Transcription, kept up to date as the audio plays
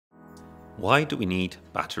Why do we need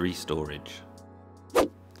battery storage?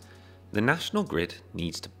 The national grid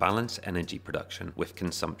needs to balance energy production with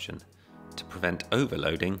consumption to prevent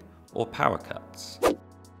overloading or power cuts.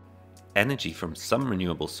 Energy from some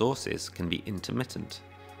renewable sources can be intermittent,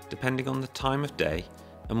 depending on the time of day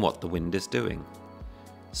and what the wind is doing.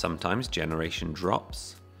 Sometimes generation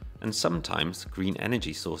drops, and sometimes green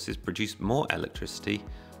energy sources produce more electricity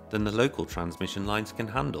than the local transmission lines can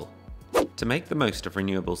handle. To make the most of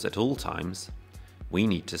renewables at all times, we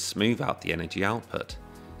need to smooth out the energy output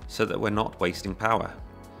so that we're not wasting power.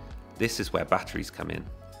 This is where batteries come in,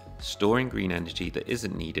 storing green energy that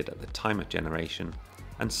isn't needed at the time of generation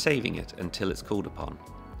and saving it until it's called upon.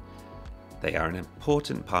 They are an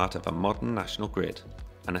important part of a modern national grid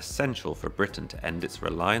and essential for Britain to end its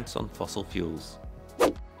reliance on fossil fuels.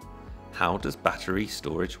 How does battery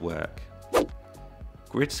storage work?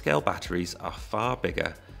 Grid-scale batteries are far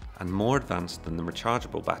bigger and more advanced than the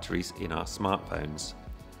rechargeable batteries in our smartphones.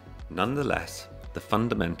 Nonetheless, the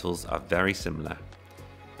fundamentals are very similar.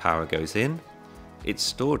 Power goes in, it's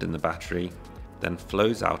stored in the battery, then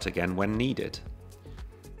flows out again when needed.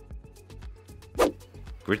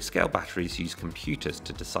 Grid-scale batteries use computers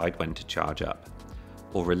to decide when to charge up,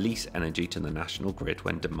 or release energy to the national grid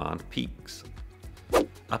when demand peaks.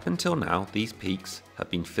 Up until now, these peaks have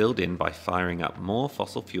been filled in by firing up more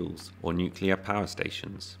fossil fuels or nuclear power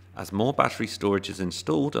stations. As more battery storage is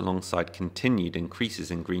installed alongside continued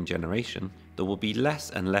increases in green generation, there will be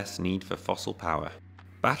less and less need for fossil power.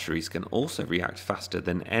 Batteries can also react faster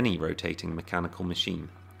than any rotating mechanical machine,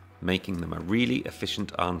 making them a really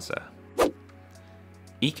efficient answer.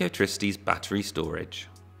 Ecotricity's battery storage.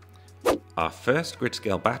 Our first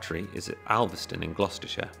grid-scale battery is at Alveston in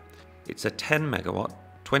Gloucestershire. It's a 10 megawatt,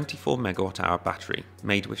 24 megawatt hour battery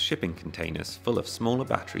made with shipping containers full of smaller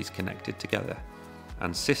batteries connected together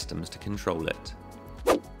and systems to control it.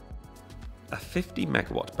 A 50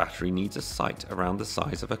 megawatt battery needs a site around the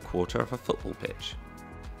size of a quarter of a football pitch.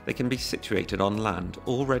 They can be situated on land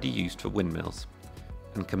already used for windmills,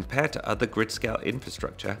 and compared to other grid-scale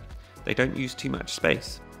infrastructure, they don't use too much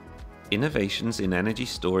space. Innovations in energy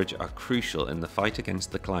storage are crucial in the fight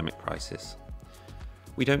against the climate crisis.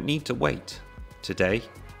 We don't need to wait. Today,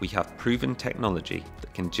 we have proven technology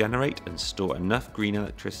that can generate and store enough green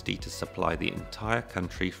electricity to supply the entire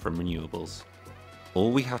country from renewables.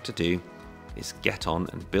 All we have to do is get on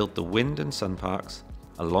and build the wind and sun parks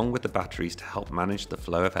along with the batteries to help manage the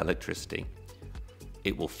flow of electricity.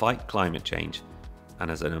 It will fight climate change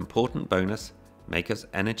and, as an important bonus, make us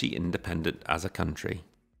energy independent as a country.